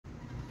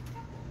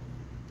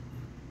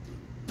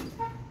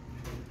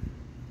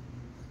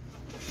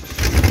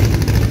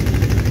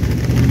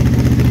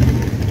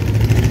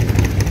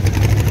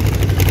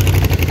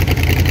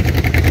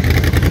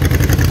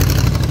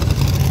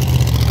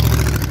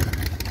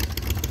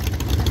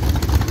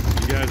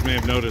may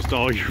have noticed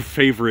all your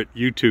favorite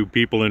YouTube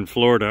people in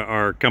Florida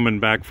are coming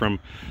back from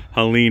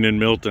Helene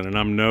and Milton, and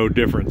I'm no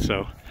different.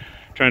 So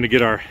trying to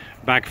get our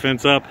back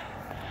fence up.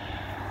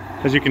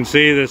 As you can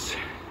see, this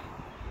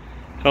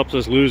helps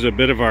us lose a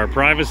bit of our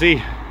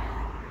privacy.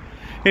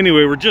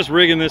 Anyway, we're just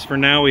rigging this for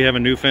now. We have a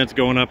new fence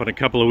going up in a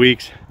couple of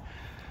weeks,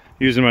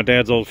 using my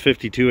dad's old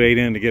 52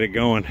 8N to get it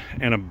going,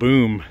 and a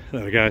boom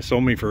that a guy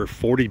sold me for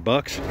 40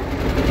 bucks.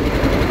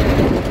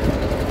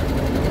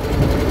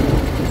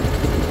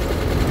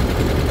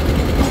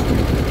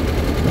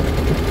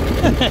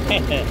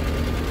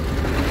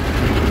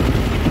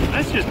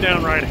 That's just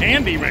downright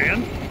handy,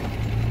 man.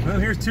 Well,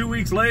 here's 2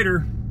 weeks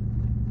later,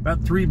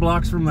 about 3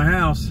 blocks from the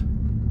house.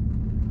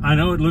 I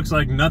know it looks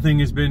like nothing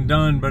has been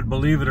done, but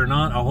believe it or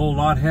not, a whole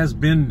lot has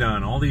been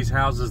done. All these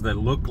houses that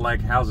look like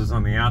houses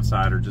on the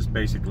outside are just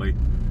basically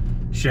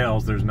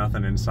shells. There's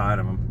nothing inside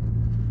of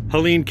them.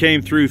 Helene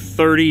came through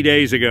 30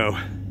 days ago,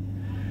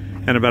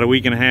 and about a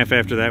week and a half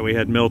after that we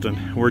had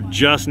Milton. We're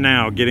just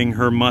now getting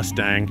her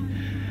Mustang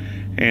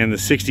and the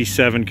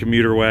 67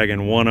 commuter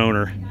wagon, one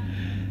owner.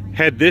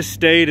 Had this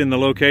stayed in the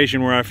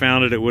location where I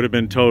found it, it would have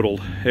been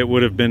totaled. It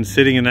would have been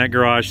sitting in that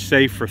garage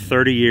safe for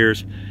 30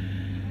 years.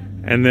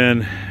 And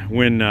then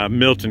when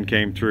Milton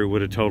came through, it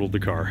would have totaled the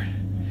car.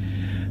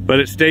 But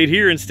it stayed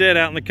here instead,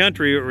 out in the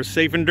country. It was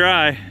safe and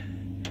dry.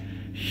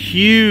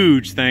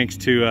 Huge thanks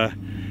to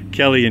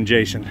Kelly and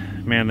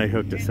Jason. Man, they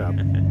hooked us up.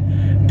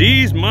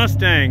 Dee's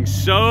Mustang's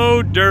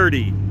so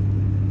dirty.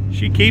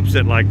 She keeps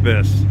it like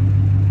this.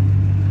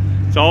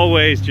 It's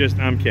always just,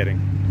 I'm kidding.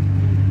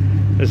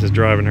 This is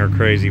driving her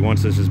crazy.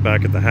 Once this is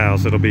back at the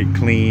house, it'll be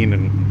clean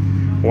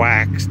and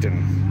waxed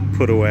and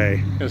put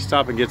away. I'm gonna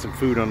stop and get some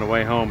food on the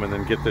way home and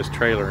then get this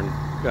trailer and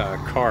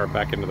car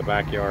back into the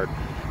backyard.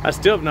 I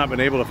still have not been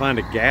able to find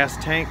a gas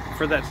tank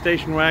for that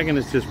station wagon.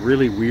 It's just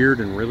really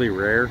weird and really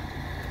rare.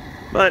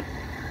 But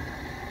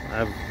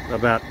I have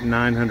about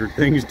 900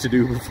 things to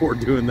do before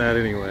doing that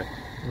anyway.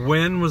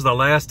 When was the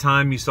last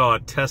time you saw a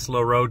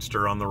Tesla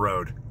Roadster on the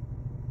road?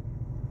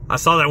 I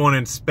saw that one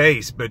in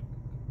space, but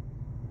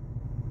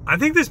I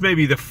think this may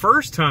be the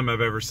first time I've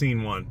ever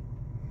seen one.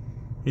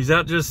 He's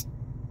out just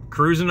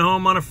cruising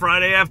home on a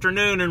Friday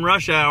afternoon in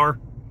rush hour.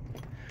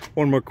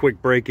 One more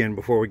quick break-in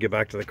before we get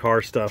back to the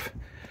car stuff.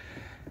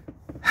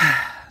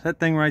 That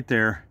thing right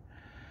there,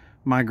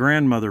 my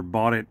grandmother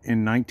bought it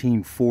in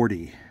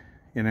 1940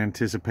 in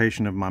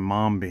anticipation of my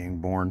mom being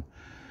born.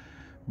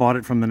 Bought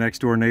it from the next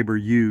door neighbor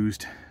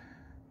used.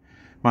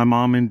 My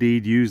mom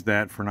indeed used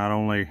that for not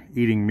only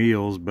eating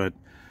meals, but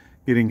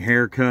getting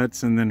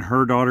haircuts, and then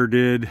her daughter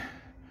did.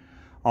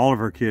 All of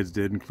her kids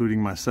did,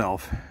 including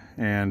myself,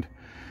 and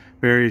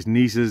various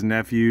nieces,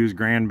 nephews,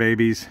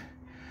 grandbabies.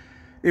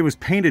 It was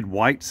painted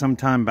white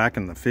sometime back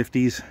in the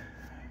 50s,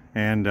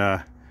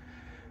 and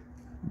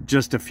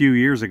just a few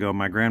years ago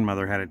my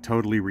grandmother had it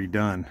totally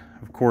redone.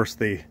 Of course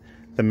the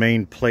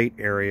main plate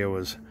area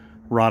was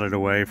rotted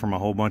away from a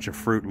whole bunch of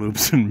Fruit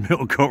Loops and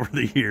milk over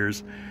the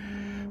years,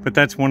 but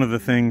that's one of the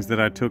things that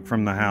I took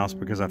from the house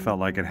because I felt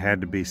like it had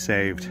to be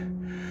saved.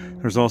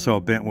 There's also a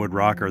bentwood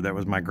rocker that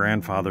was my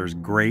grandfather's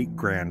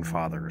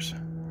great-grandfather's.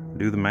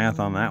 Do the math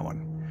on that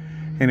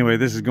one. Anyway,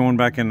 this is going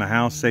back in the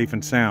house safe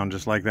and sound,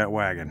 just like that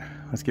wagon.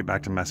 Let's get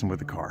back to messing with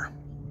the car.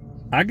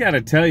 I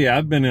gotta tell you,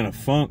 I've been in a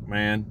funk,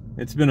 man.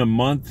 It's been a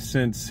month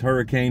since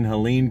Hurricane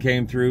Helene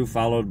came through,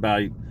 followed by,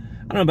 I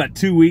don't know, about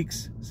 2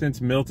 weeks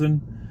since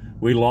Milton.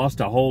 We lost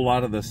a whole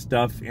lot of the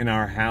stuff in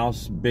our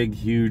house, big,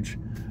 huge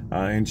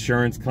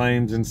insurance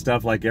claims and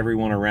stuff like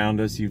everyone around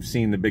us. You've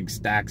seen the big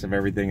stacks of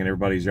everything in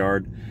everybody's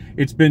yard.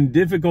 It's been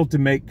difficult to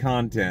make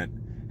content.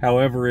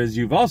 However, as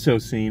you've also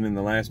seen in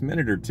the last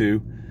minute or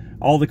two,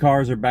 all the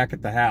cars are back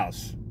at the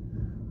house.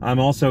 I'm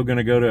also going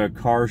to go to a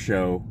car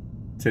show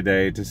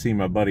today to see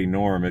my buddy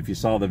Norm. If you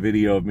saw the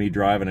video of me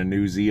driving a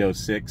new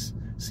Z06,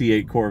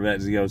 C8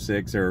 Corvette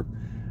Z06, or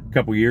a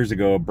couple years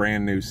ago, a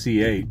brand new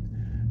C8,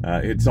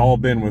 it's all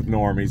been with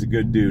Norm. He's a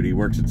good dude. He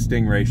works at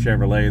Stingray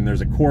Chevrolet, and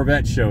there's a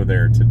Corvette show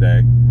there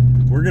today.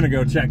 We're going to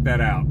go check that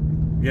out.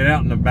 Get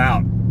out and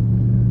about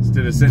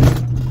instead of sitting.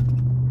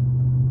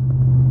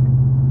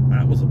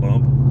 That was a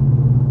bump.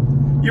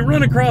 You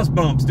run across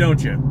bumps,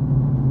 don't you?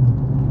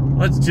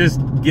 Let's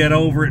just get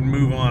over it and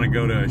move on and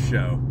go to a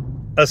show.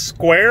 A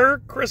square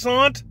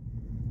croissant?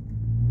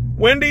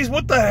 Wendy's,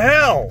 what the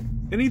hell?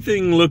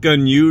 Anything look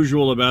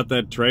unusual about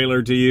that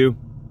trailer to you?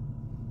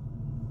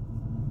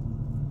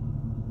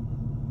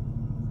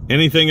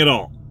 Anything at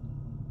all?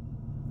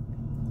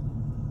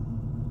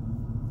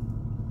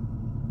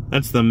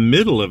 That's the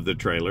middle of the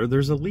trailer.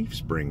 There's a leaf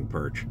spring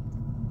perch.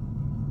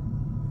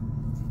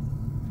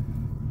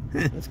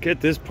 Let's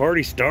get this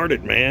party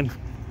started, man.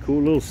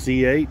 Cool little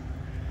C8.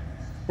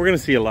 We're gonna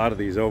see a lot of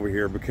these over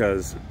here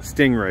because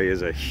Stingray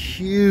is a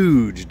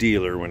huge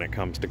dealer when it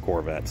comes to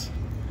Corvettes.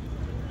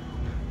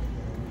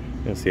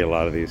 You'll see a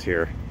lot of these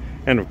here.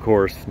 And of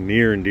course,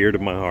 near and dear to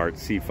my heart,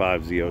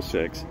 C5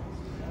 Z06.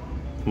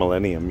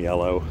 Millennium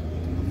yellow.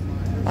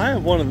 I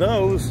have one of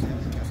those.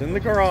 It's in the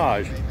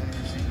garage.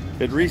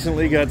 It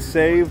recently got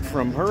saved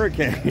from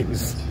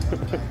hurricanes.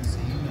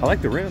 I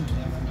like the rim.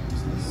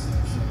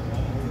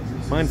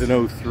 Mine's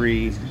an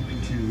 03.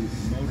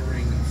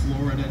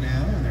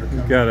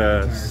 We've got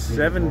a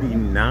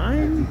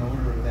 79.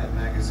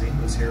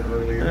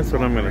 That's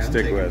what I'm going to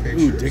stick with.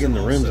 Ooh, digging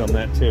the rims on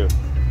that too.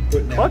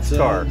 Clutch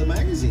car. The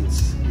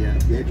magazines. Yeah,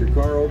 you had your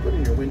car open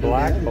and your window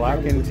down.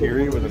 Black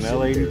interior with an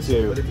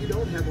L82. But if you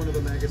don't have one of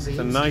the magazines, it's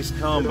a nice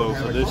combo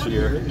for this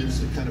year.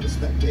 Kind of a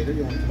spectator,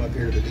 you want to come up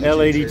here to the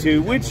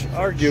L82, which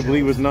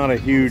arguably was not a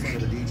huge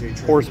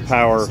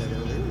horsepower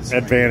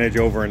advantage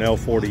over an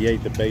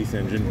L48, the base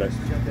engine, but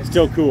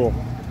still cool.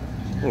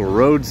 Little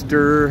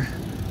Roadster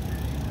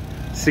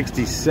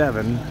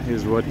 67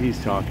 is what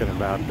he's talking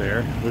about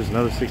there. There's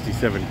another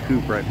 67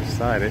 coupe right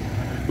beside it.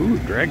 Ooh,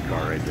 drag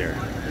car right there.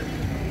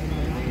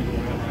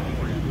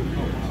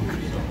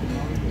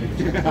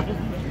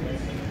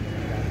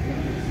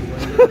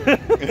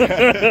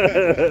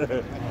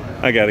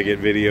 I gotta get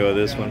video of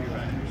this one.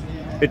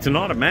 It's an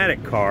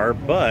automatic car,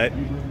 but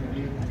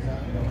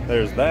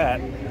there's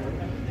that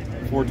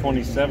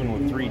 427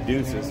 with 3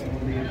 deuces.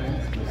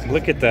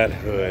 Look at that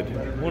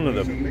hood. One of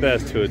the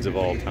best hoods of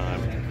all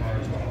time.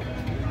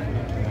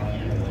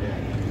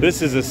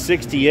 This is a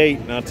 68,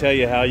 and I'll tell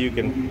you how you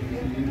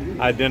can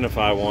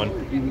identify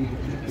one.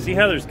 See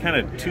how there's kind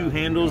of 2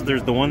 handles?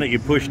 There's the one that you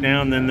push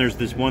down, then there's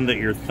this one that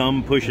your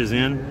thumb pushes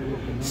in.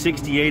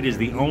 68 is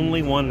the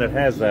only one that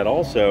has that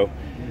also.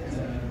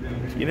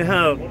 You know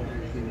how,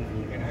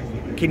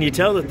 can you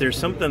tell that there's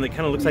something that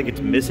kind of looks like it's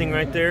missing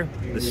right there?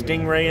 The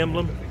Stingray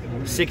emblem.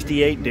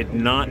 68 did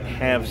not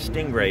have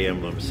Stingray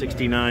emblem.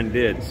 69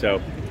 did,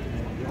 so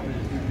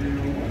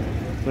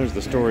there's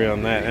the story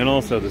on that. And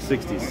also the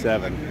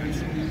 67.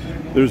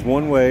 There's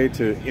one way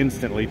to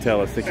instantly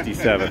tell a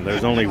 67.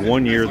 There's only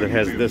one year that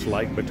has this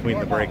light between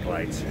the brake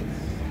lights.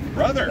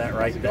 Brother, that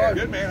right there.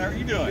 Good, man. How are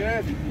you doing?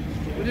 Good.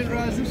 We didn't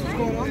realize this was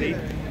going on. See?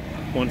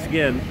 Once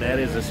again, that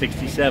is a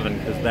 67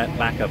 because that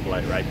backup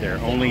light right there.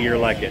 Only year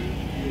like it.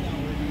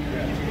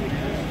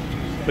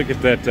 Look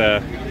at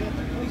that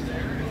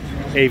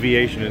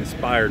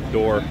aviation-inspired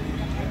door.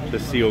 The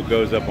seal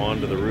goes up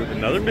onto the roof.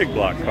 Another big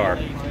block car.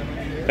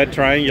 That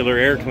triangular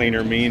air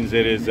cleaner means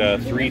it is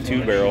 3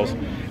 2-barrels.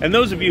 And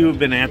those of you who've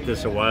been at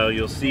this a while,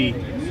 you'll see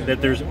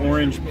that there's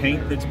orange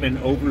paint that's been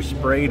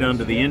oversprayed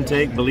onto the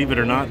intake. Believe it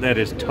or not, that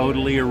is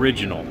totally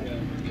original.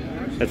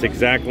 That's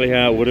exactly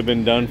how it would have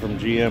been done from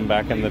GM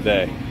back in the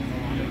day.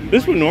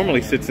 This one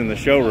normally sits in the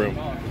showroom.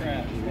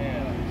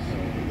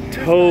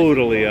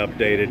 Totally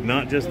updated,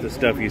 not just the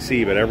stuff you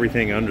see, but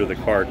everything under the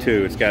car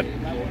too. It's got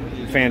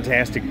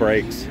fantastic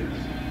brakes,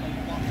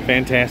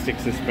 fantastic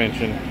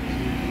suspension,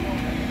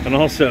 and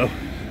also,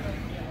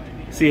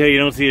 see how you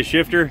don't see a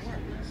shifter?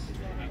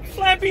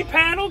 Flappy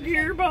paddle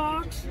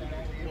gearbox.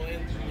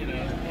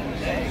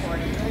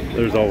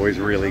 There's always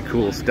really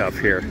cool stuff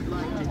here.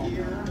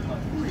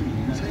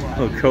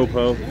 Little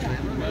Copo.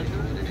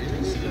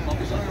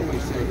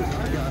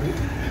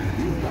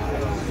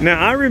 Now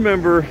I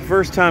remember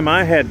first time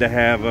I had to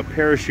have a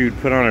parachute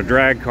put on a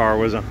drag car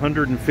was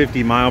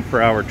 150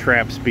 mile/hour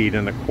trap speed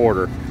in the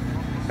quarter.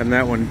 And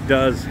that one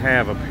does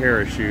have a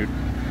parachute.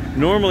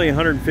 Normally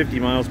 150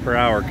 miles per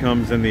hour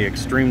comes in the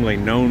extremely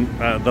known,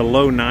 the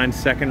low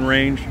 9-second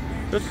range.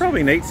 That's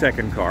probably an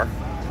 8-second car.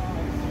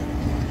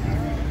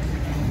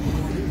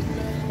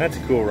 That's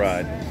a cool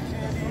ride.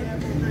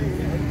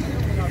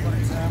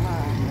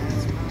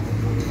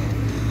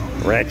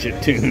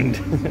 Ratchet tuned.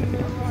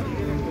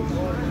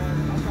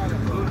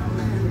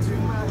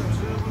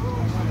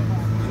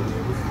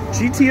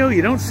 GTO,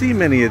 you don't see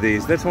many of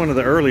these. That's one of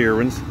the earlier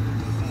ones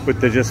with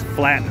the just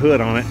flat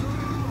hood on it.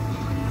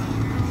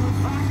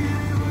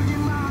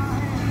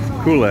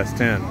 Cool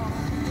S10.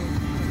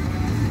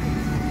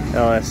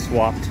 LS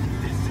swapped.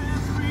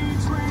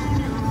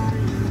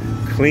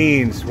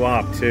 Clean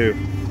swap too.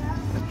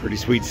 That's pretty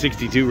sweet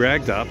 62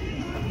 ragtop.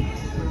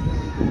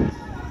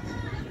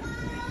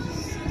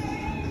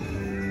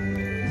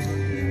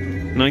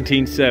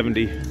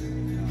 $1970.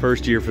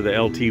 First year for the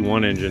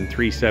LT1 engine,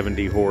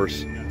 370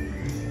 horse.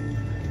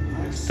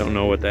 Don't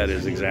know what that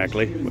is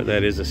exactly, but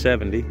that is a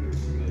 70.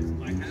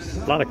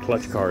 A lot of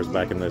clutch cars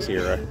back in this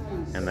era,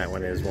 and that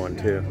one is one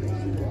too.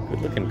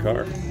 Good looking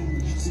car.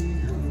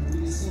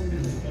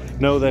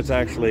 No, that's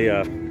actually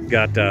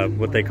got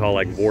what they call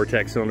like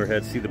vortex cylinder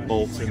heads. See the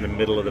bolts in the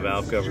middle of the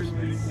valve covers.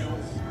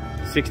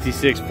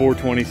 66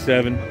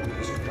 427.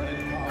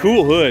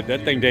 Cool hood.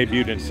 That thing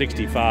debuted in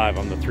 65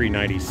 on the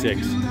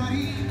 396.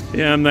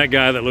 Yeah, I'm that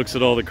guy that looks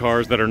at all the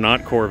cars that are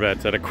not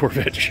Corvettes at a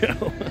Corvette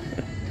show.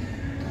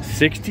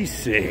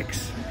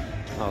 66.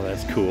 Oh,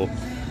 that's cool.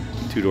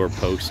 2-door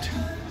post.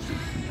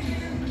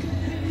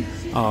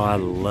 Oh, I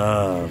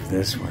love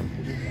this one.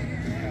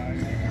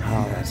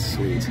 Oh, that's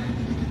sweet.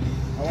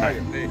 How are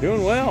you?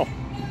 Doing well.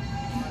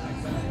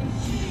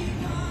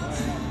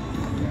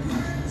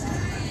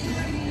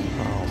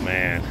 Oh,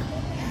 man.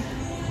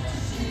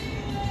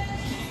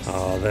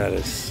 Oh, that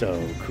is so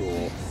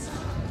cool.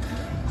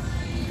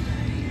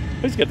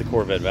 He's got the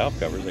Corvette valve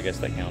covers. I guess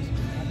that counts.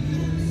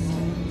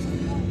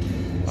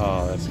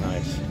 Oh, that's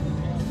nice.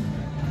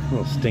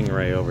 Little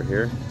Stingray over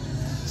here.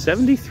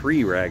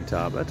 73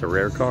 ragtop. That's a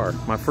rare car.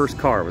 My first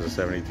car was a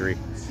 73.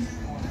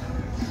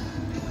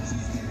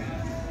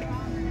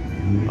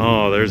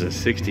 Oh, there's a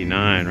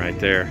 69 right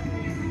there.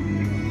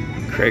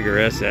 Krager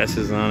SS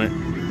is on it.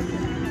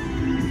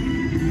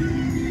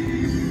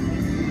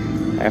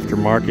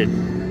 Aftermarket,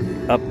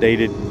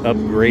 updated,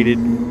 upgraded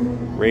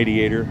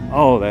radiator.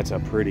 Oh, that's a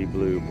pretty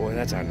blue. Boy,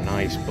 that's a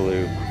nice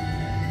blue.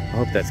 I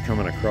hope that's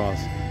coming across.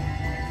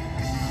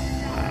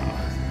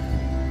 Wow.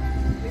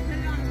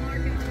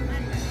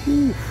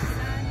 Oof.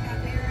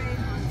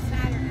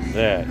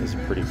 That is a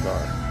pretty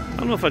car. I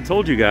don't know if I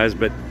told you guys,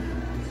 but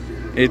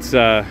it's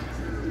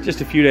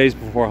just a few days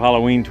before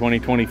Halloween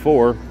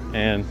 2024,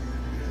 and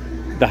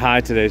the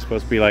high today is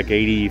supposed to be like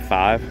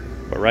 85,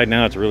 but right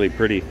now it's really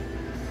pretty.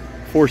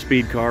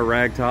 4-speed car,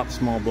 rag top,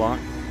 small block,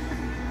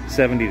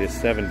 70 to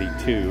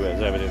 72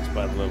 as evidenced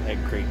by the little egg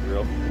crate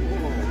grill.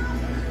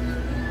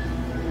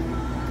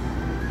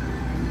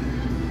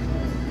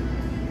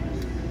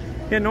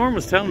 Yeah, Norm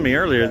was telling me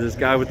earlier this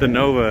guy with the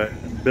Nova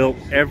built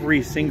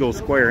every single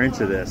square inch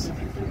of this.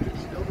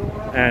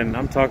 And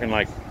I'm talking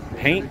like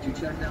paint,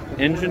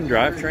 engine,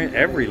 drivetrain,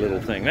 every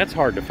little thing. That's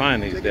hard to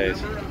find these days.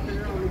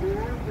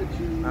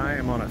 I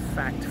am on a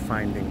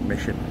fact-finding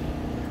mission.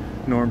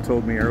 Norm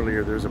told me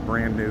earlier there's a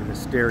brand new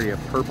Hysteria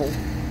purple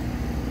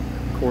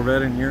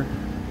Corvette in here.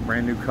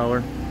 Brand new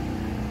color.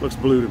 Looks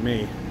blue to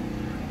me.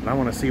 But I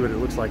want to see what it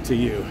looks like to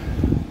you.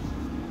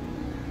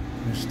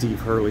 There's Steve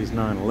Hurley's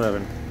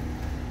 911.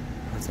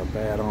 That's a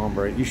bad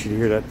hombre. You should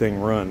hear that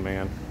thing run,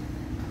 man.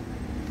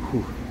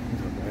 Whew,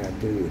 he's a bad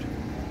dude.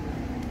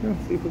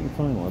 Let's see if we can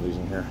find one of these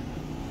in here.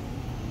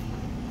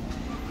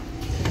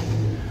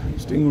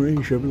 Stingray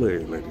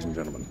Chevrolet, ladies and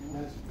gentlemen.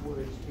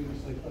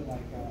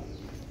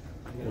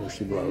 There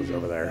she blows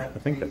over there. I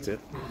think that's it.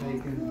 They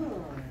can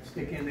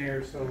stick in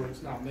there so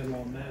it's not metal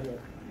on metal.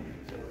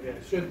 Yeah,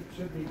 it should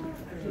be.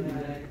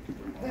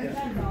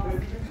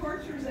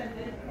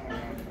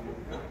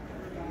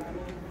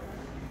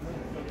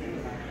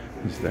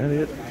 Is that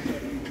it?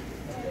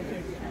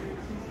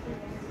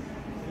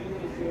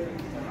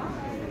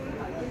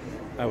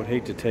 I would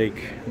hate to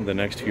take the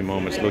next few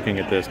moments looking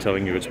at this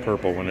telling you it's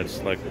purple when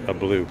it's like a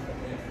blue.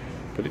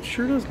 But it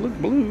sure does look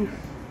blue.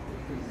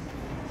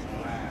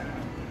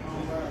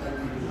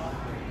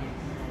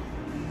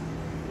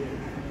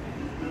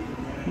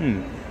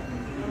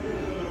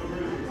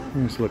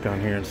 Let's look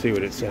on here and see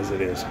what it says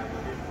it is.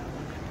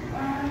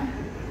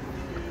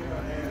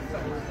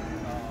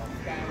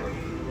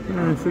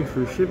 I think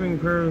for shipping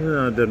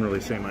purposes, it doesn't really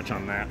say much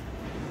on that.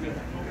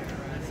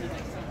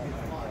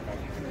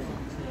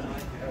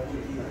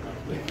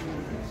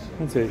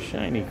 That's a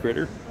shiny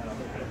critter.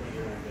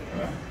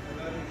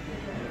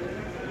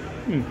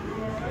 I'm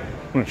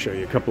going to show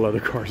you a couple other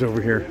cars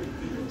over here.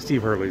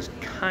 Steve Hurley's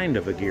kind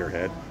of a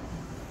gearhead.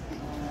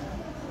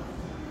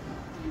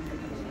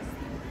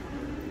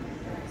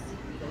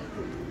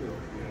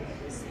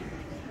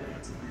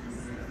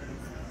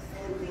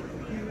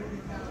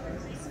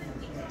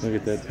 Look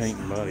at that paint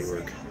and body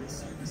work.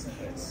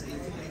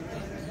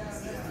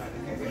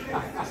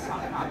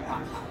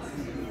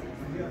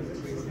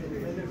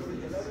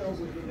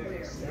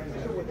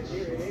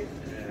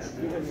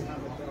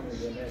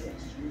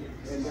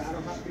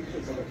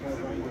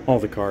 All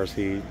the cars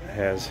he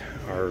has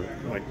are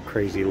like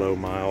crazy low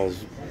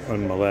miles,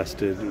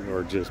 unmolested,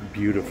 or just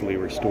beautifully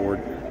restored.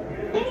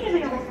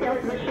 Any available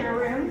sales in the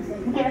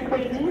showroom? Yes,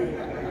 waiting.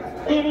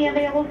 Any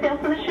available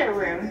sales in the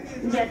showroom?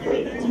 Yes,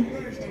 waiting.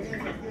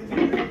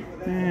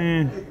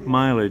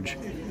 Mileage.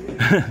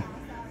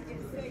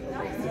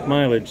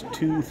 Mileage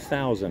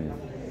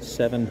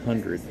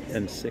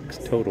 2,706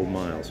 total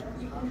miles.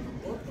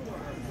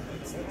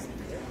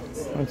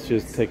 Let's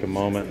just take a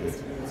moment and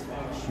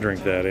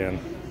drink that in.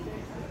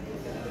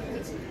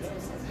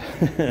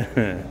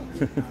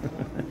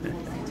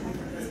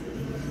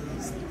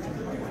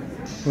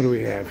 What do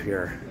we have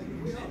here?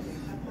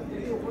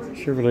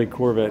 Chevrolet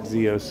Corvette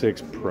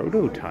Z06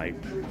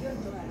 prototype.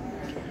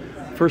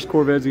 First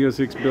Corvette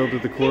Z06 built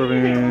at the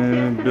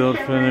Corvette, built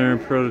fender,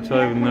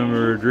 prototype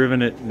number,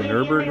 driven at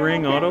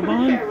Nürburgring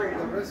Autobahn?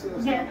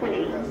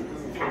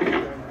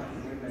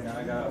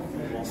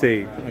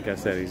 See, like I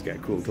said, he's got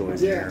cool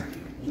toys in here.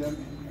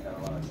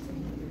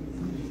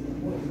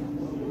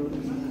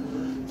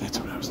 That's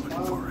what I was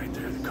looking for right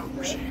there, the Coke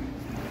machine.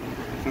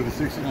 So the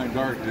 69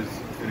 Dart is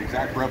an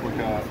exact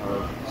replica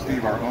of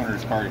Steve, our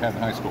owner's car he had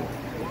in high school.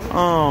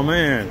 Oh,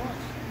 man.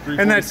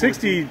 And that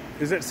 60,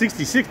 is that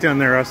 66 down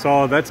there I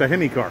saw, that's a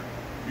Hemi car.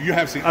 You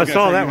have seen. I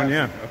saw that one,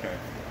 yeah. Okay.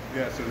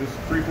 Yeah, so this is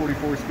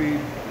 344 speed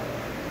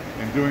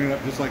and doing it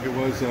up just like it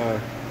was,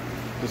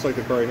 just like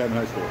the car he had in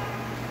high school.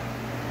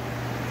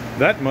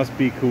 That must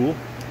be cool.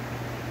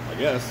 I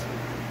guess.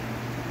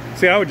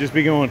 See, I would just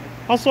be going,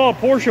 I saw a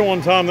Porsche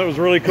one time that was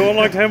really cool. I'd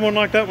like to have one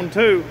like that one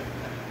too.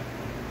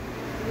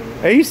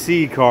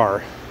 AC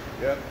car.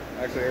 Yep.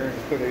 Actually, Aaron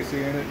just put AC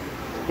in it.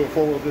 Put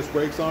four-wheel disc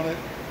brakes on it.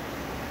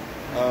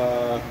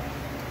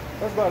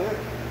 That's about it.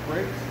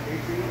 Brakes,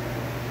 AC,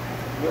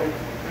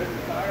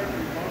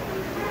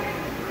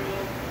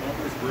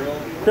 bumpers, grill.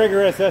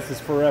 Krager SS is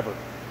forever.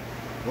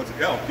 What's it?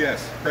 Oh,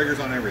 yes. Krager's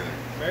on everything.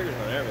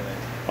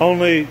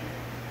 Only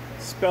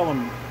spell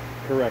them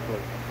correctly.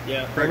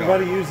 Yeah.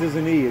 Everybody uses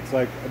an E. It's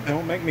like,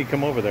 don't make me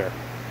come over there.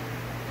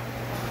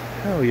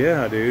 Hell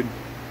yeah, dude.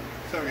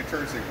 It's having a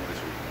turn signal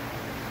issue.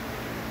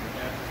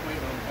 Yeah, just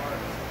waiting on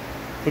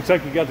parts. Looks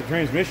like you got the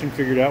transmission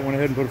figured out. Went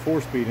ahead and put a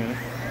 4-speed in it.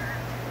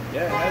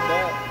 Yeah, I had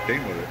that.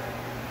 Came with it.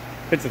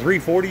 It's a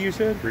 340, you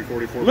said?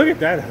 344. Look at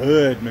that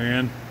hood,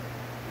 man.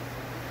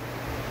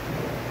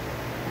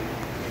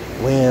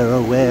 Where,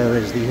 oh where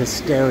is the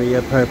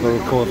Hysteria Purple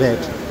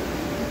Corvette?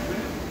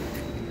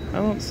 I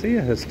don't see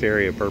a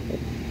Hysteria Purple.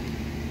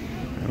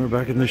 And we're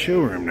back in the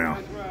showroom now.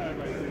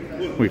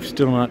 We've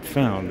still not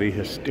found the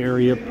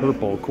Hysteria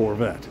Purple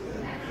Corvette.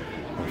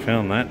 We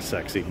found that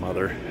sexy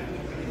mother.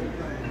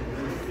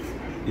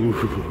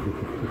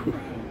 Ooh.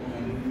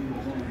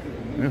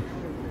 Yeah.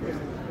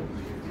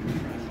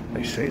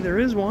 They say there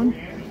is one.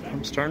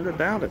 I'm starting to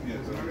doubt it.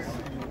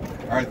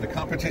 All right, the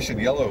competition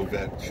yellow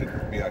vet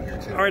should be out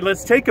here too. All right,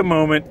 let's take a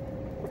moment.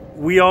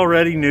 We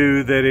already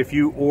knew that if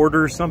you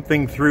order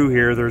something through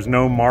here, there's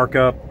no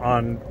markup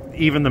on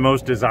even the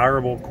most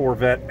desirable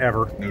Corvette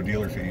ever. No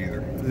dealer fee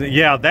either.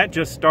 Yeah, that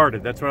just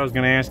started. That's what I was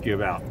going to ask you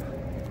about.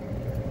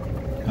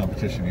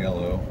 Competition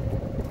yellow.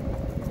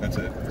 That's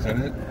it. Is that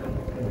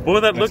it? Boy,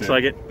 that looks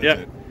like it.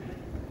 Yeah.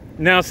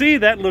 Now, see,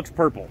 that looks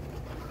purple.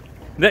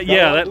 That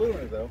blue in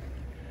it, though.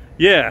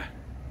 Yeah.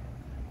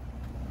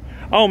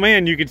 Oh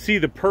man, you can see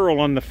the pearl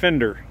on the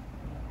fender.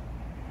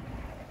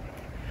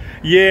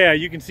 Yeah,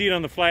 you can see it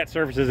on the flat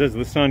surfaces as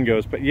the sun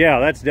goes, but yeah,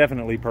 that's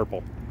definitely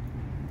purple.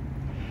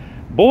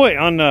 Boy,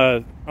 on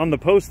the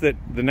post that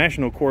the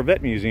National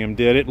Corvette Museum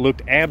did, it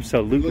looked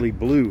absolutely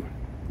blue.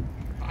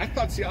 I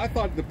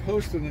thought the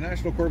post in the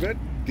National Corvette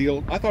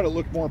deal, I thought it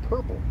looked more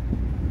purple.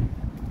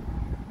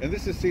 And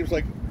this just seems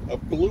like a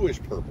bluish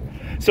purple.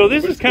 So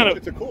this is kind of,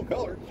 it's a cool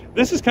color.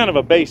 This is kind of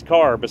a base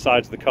car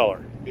besides the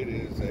color. It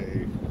is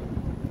a,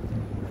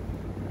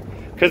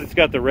 because it's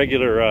got the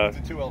regular it's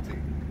a 2LT.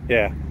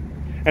 Yeah.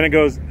 And it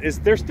goes, is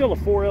there still a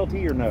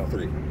 4LT or no?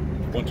 3.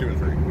 1, 2, and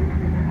 3.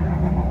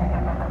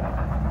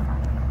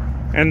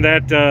 And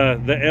that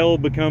the L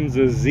becomes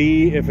a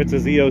Z if it's a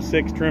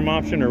Z06 trim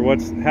option, or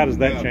how does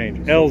that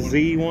change? So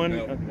LZ one?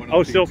 No, 1LT,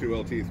 oh, still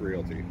 2LT,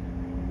 3LT.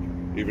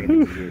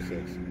 Even if it's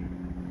a 06.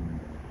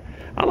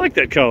 I like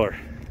that color.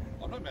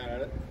 I'm not mad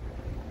at it.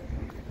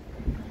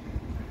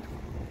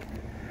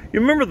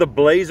 You remember the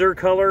blazer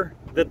color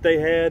that they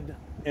had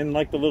in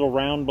like the little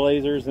round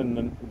blazers in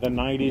the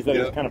 90s that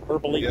was kind of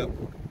purpley? Yep.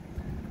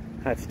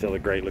 That's still a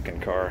great looking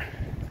car.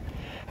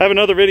 I have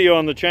another video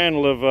on the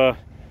channel of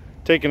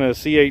taking a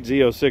C8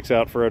 Z06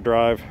 out for a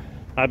drive.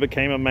 I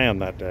became a man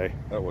that day.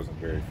 That wasn't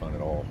very fun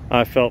at all.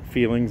 I felt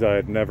feelings I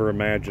had never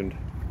imagined.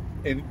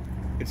 And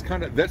it's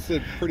kind of, that's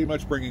pretty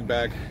much bringing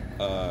back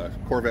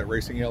Corvette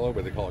racing yellow,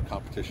 but they call it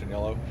competition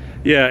yellow.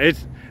 Yeah,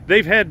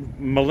 they've had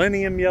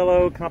Millennium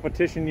yellow,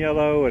 competition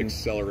yellow, and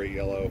accelerate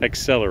yellow.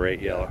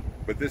 Accelerate yellow.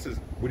 But this is,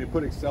 when you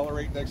put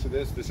accelerate next to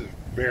this is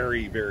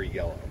very, very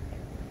yellow.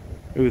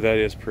 Ooh, that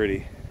is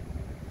pretty.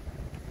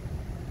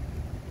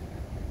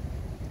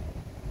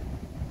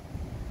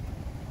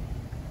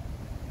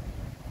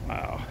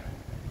 Wow.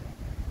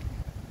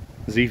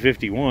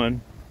 Z51.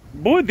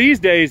 Boy, these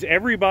days,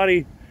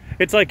 everybody,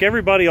 it's like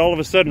everybody all of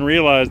a sudden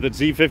realized that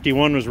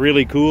Z51 was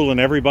really cool and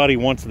everybody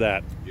wants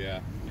that.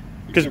 Yeah.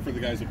 Except for the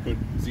guys that put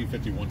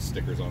Z51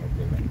 stickers on it.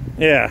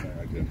 Yeah.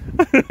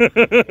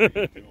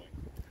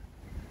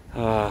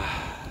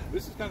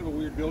 This is kind of a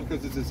weird build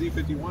because it's a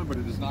Z51, but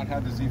it does not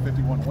have the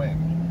Z51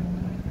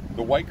 wing.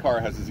 The white car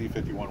has a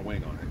Z51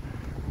 wing on it.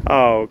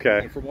 Oh, okay.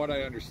 And from what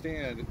I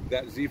understand,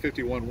 that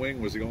Z51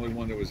 wing was the only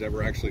one that was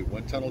ever actually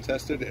wind tunnel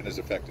tested and is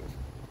effective.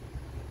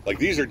 Like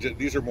these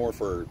are more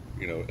for,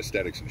 you know,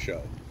 aesthetics and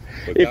show,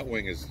 but that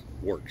wing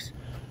works.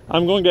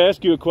 I'm going to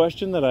ask you a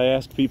question that I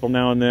ask people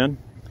now and then.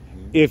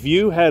 If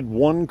you had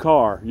one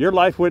car, your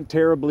life went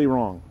terribly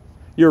wrong,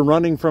 you're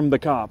running from the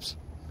cops.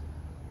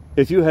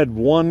 If you had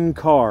one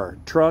car,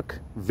 truck,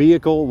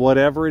 vehicle,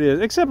 whatever it is,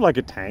 except like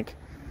a tank,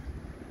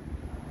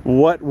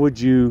 what would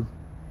you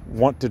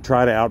want to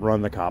try to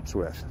outrun the cops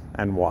with,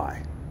 and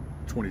why?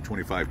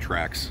 2025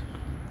 Trax.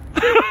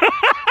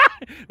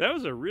 That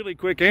was a really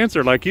quick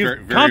answer, like you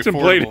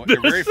contemplated affordable. this.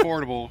 Very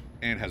affordable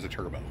and has a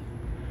turbo.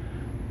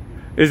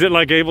 Is it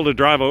like able to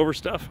drive over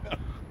stuff?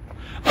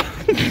 I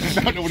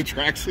don't know what a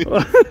Trax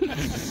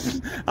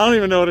is. I don't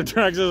even know what a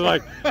Trax is.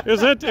 Like,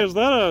 is that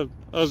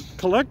a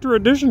collector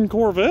edition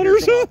Corvette or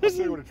something? I'll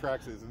tell you what a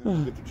Trax is, and then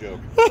you get the joke.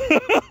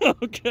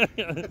 Okay.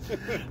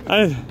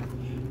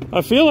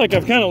 I feel like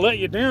I've kind of let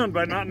you down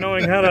by not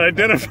knowing how to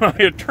identify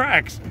a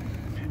Trax.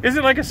 Is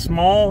it like a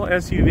small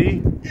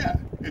SUV? Yeah,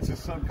 it's a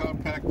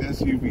subcompact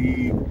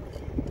SUV.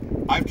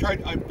 I've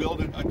done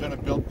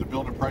the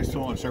build and price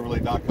tool on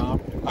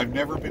Chevrolet.com. I've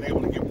never been able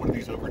to get one of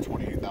these over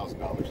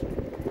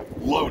 $28,000.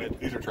 Loaded.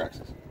 These are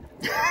Traxes.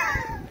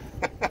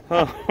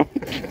 Oh.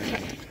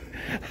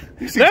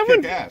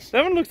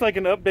 That one looks like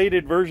an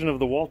updated version of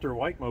the Walter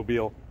White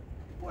mobile.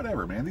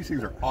 Whatever, man. These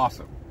things are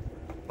awesome.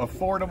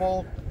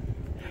 Affordable.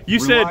 You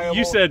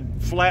reliable. said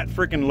flat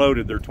freaking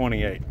loaded. They're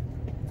 28.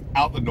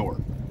 Out the door.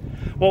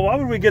 Well, why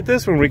would we get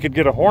this when we could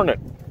get a Hornet?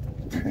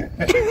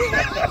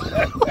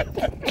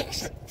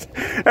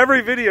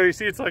 Every video you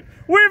see, it's like,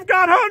 we've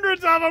got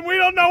hundreds of them. We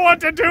don't know what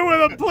to do with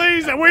them,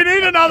 please. And we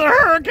need another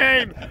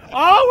hurricane.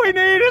 All we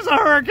need is a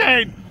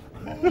hurricane.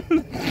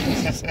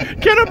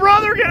 Can a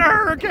brother get a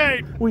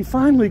hurricane? We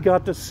finally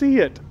got to see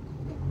it.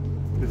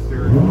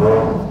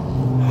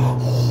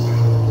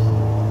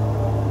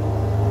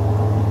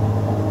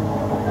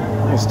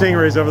 The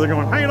stingray's over there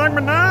going, how you like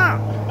me now?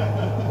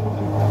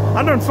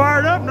 I'm done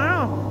fired up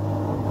now.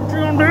 What you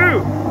gonna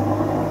do?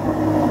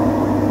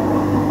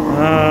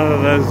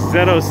 The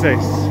Z06.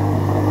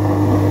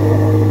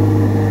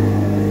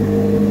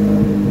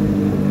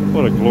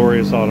 What a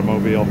glorious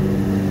automobile.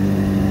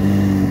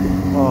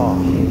 Oh,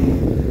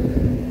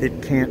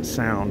 it can't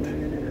sound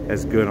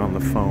as good on the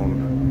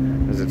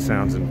phone as it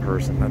sounds in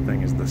person. That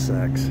thing is the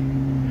sex.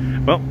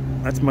 Well,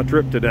 that's my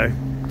trip today.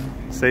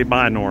 Say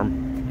bye,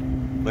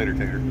 Norm. Later,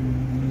 Tater.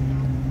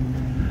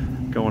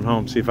 Going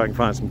home, see if I can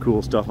find some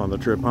cool stuff on the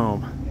trip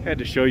home. Had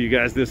to show you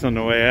guys this on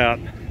the way out.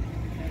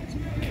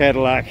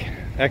 Cadillac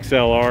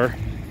XLR.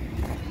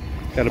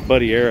 Got a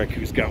buddy Eric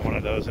who's got one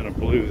of those in a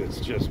blue that's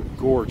just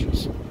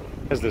gorgeous.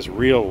 Has this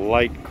real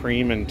light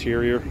cream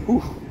interior.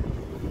 Whew.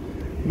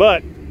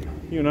 But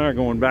you and I are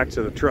going back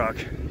to the truck,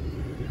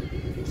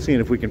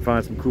 seeing if we can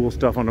find some cool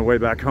stuff on the way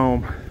back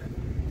home.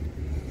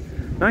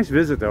 Nice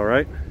visit though,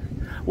 right?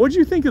 What'd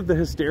you think of the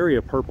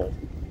Hysteria purple?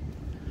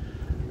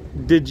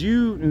 Did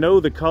you know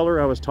the color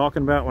I was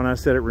talking about when I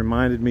said it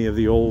reminded me of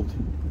the old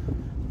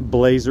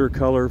Blazer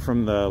color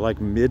from the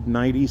like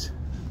mid-90s?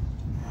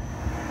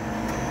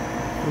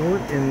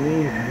 What in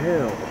the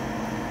hell?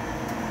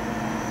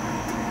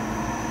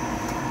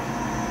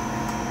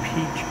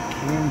 Peach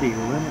candy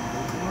lemon.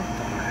 What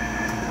the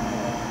hell?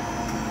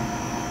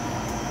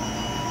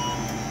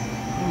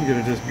 I'm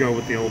gonna just go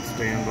with the old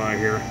standby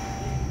here.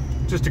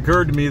 It just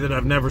occurred to me that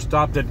I've never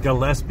stopped at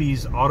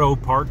Gillespie's Auto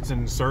Parts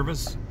and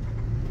Service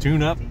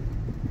tune-up.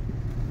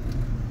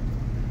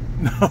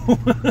 No.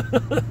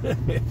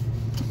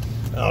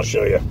 I'll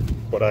show you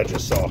what I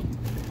just saw.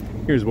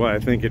 Here's why I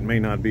think it may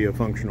not be a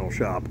functional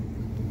shop.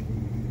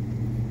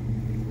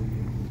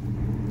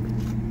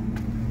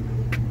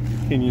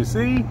 Can you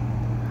see?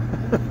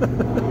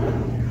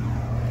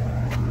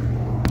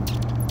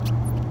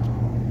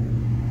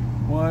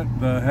 What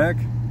the heck?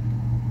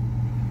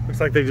 Looks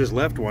like they just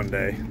left one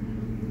day.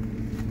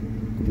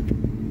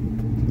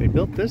 They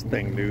built this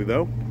thing new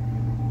though.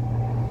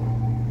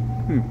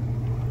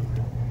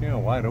 Yeah,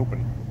 wide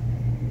open.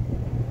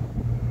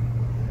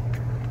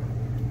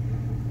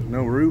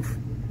 No roof.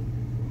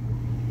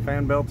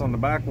 Fan belts on the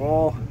back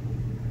wall.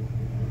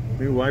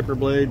 New wiper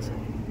blades.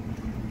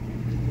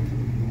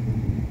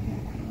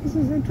 This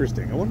is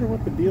interesting. I wonder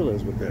what the deal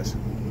is with this.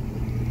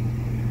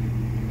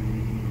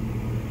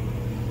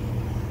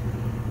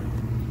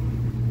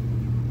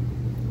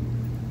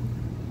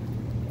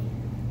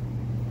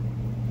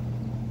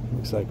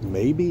 Looks like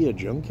maybe a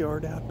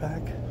junkyard out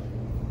back.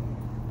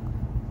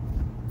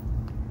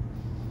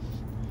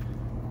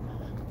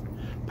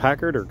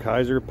 Packard or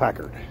Kaiser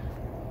Packard.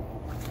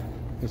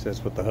 At least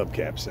that's what the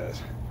hubcap says.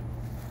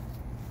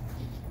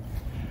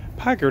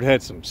 Packard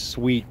had some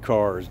sweet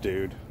cars,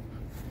 dude.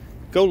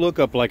 Go look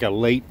up like a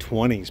late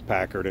 20s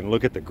Packard and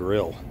look at the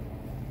grill.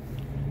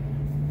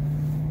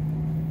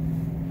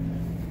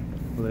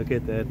 Look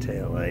at that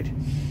taillight.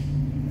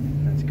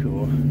 That's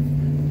cool.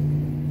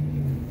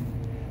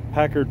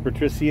 Packard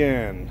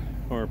Patrician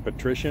or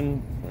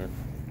Patrician or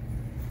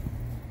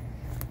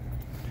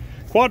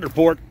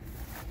Quadruport.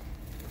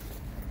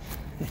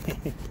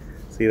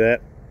 See that?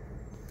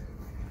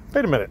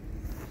 Wait a minute.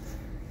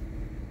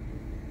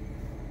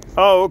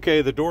 Oh,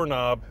 okay, the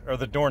doorknob, or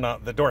the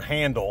door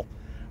handle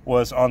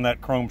was on that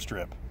chrome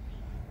strip.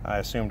 I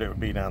assumed it would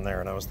be down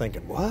there, and I was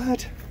thinking,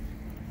 what?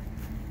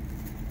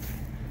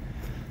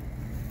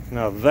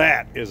 Now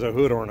that is a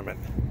hood ornament.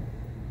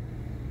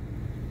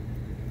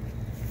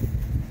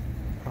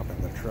 Hop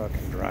in the truck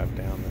and drive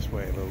down this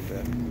way a little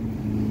bit.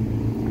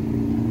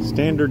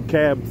 Standard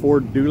cab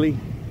Ford dually.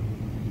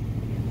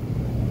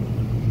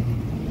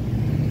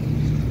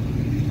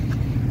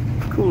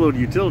 Cool old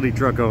utility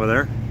truck over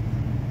there.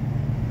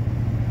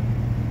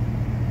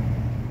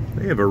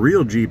 They have a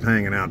real Jeep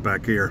hanging out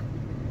back here.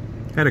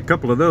 Had a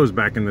couple of those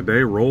back in the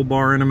day, roll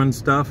bar in them and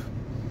stuff.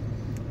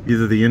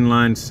 Either the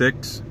inline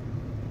 6.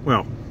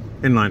 Well,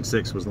 inline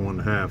 6 was the one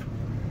to have.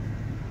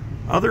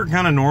 Other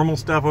kind of normal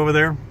stuff over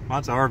there.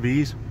 Lots of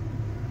RVs.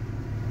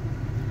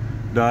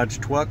 Dodge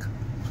Twuck.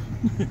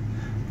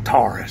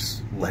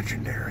 Taurus,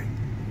 legendary.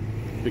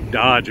 Big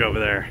Dodge over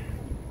there.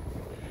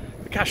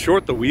 Look how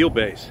short the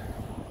wheelbase.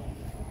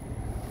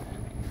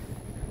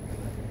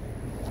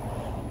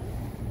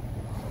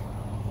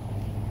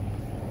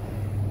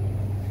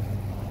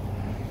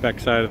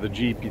 Backside of the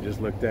Jeep you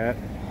just looked at.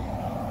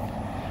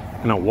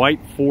 And a white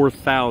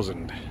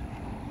 4000.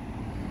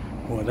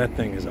 Boy, that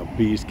thing is a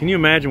beast. Can you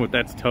imagine what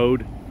that's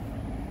towed?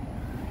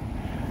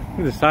 Look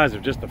at the size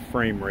of just the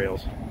frame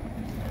rails.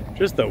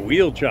 Just the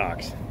wheel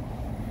chocks.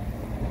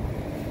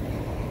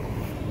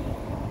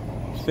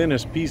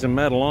 Thinnest piece of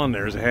metal on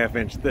there is a 1/2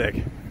 inch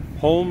thick.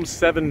 Holmes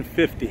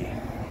 750.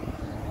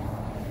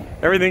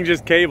 Everything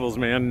just cables,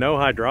 man. No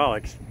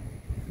hydraulics.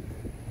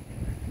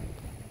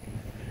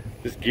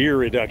 Just gear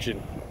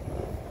reduction.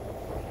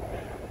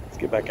 Let's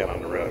get back out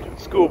on the road.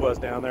 School bus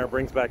down there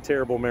brings back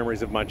terrible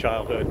memories of my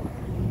childhood.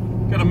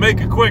 Gonna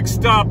make a quick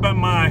stop at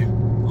my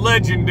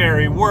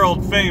legendary,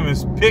 world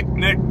famous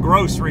picnic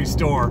grocery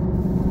store.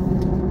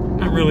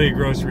 Not really a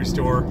grocery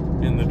store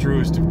in the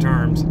truest of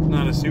terms.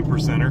 Not a super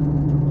center.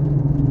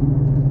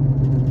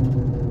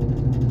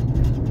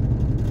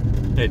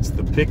 It's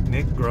the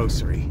Picnic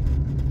Grocery.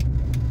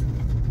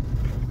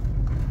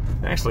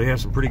 They actually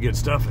have some pretty good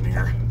stuff in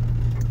here.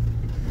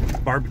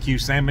 Barbecue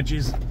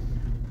sandwiches.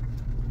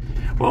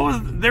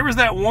 There was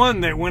that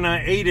one that when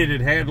I ate it,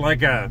 it had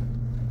like a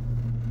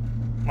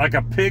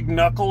pig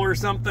knuckle or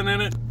something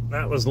in it.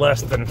 That was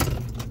less than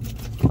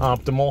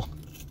optimal.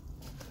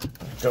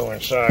 Let's go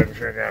inside and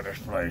check out this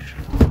place.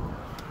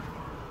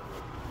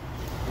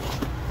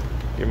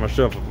 Get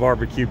myself a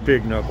barbecue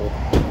pig knuckle.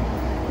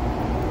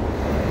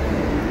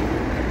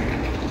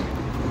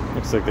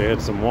 Looks like they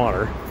had some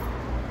water.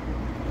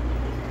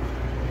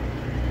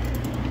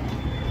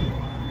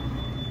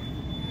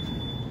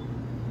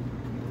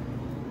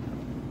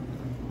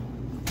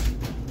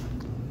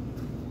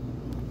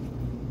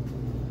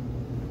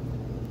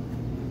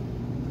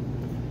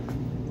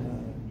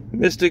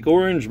 Mystic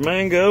Orange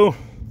Mango.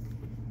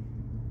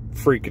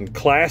 Freaking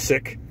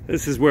classic.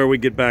 This is where we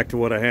get back to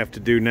what I have to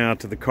do now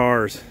to the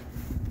cars.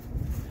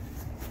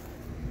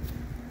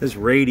 This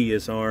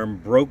radius arm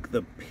broke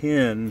the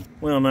pin.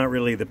 Well, not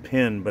really the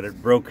pin, but it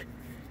broke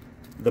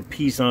the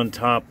piece on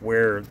top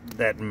where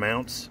that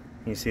mounts.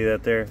 You see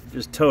that there?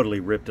 Just totally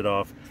ripped it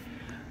off.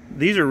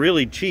 These are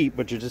really cheap,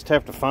 but you just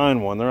have to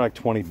find one. They're like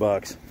 20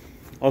 bucks.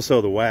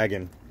 Also the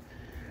wagon.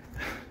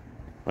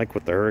 Like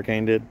what the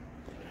Hurricane did.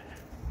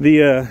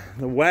 The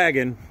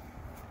wagon,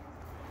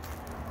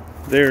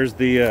 there's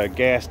the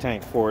gas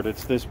tank for it.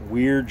 It's this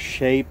weird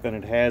shape, and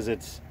it has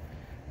its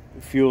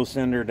fuel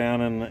cylinder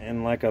down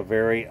in like a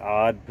very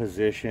odd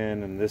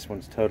position, and this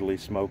one's totally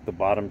smoked. The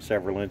bottom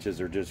several inches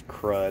are just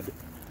crud,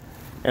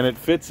 and it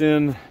fits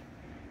in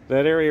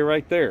that area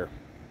right there.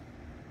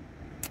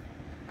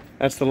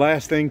 That's the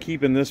last thing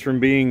keeping this from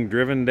being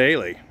driven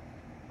daily.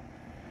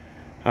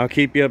 I'll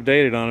keep you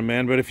updated on it,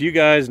 man. But if you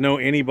guys know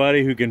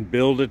anybody who can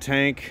build a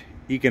tank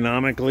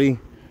economically,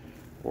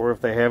 or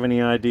if they have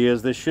any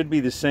ideas, this should be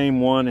the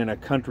same one in a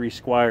Country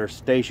Squire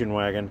station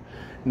wagon.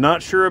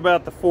 Not sure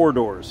about the 4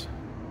 doors,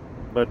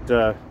 but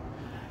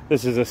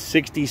this is a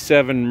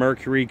 67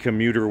 Mercury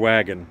commuter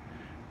wagon,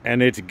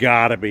 and it's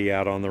gotta be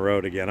out on the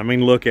road again. I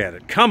mean, look at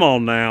it. Come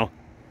on now.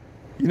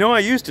 You know, I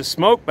used to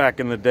smoke back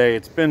in the day.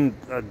 It's been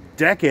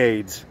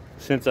decades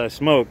since I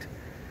smoked,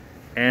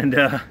 and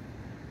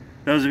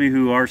those of you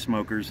who are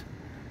smokers,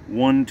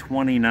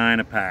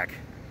 $1.29 a pack.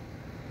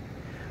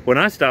 When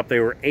I stopped,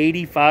 they were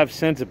 85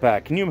 cents a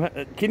pack. Can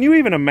you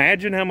even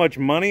imagine how much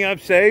money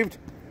I've saved?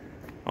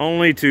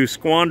 Only to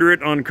squander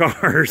it on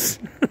cars.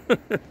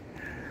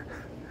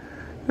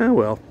 Oh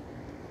well.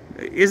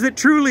 Is it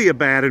truly a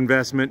bad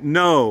investment?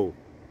 No.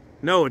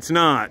 No, it's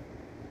not.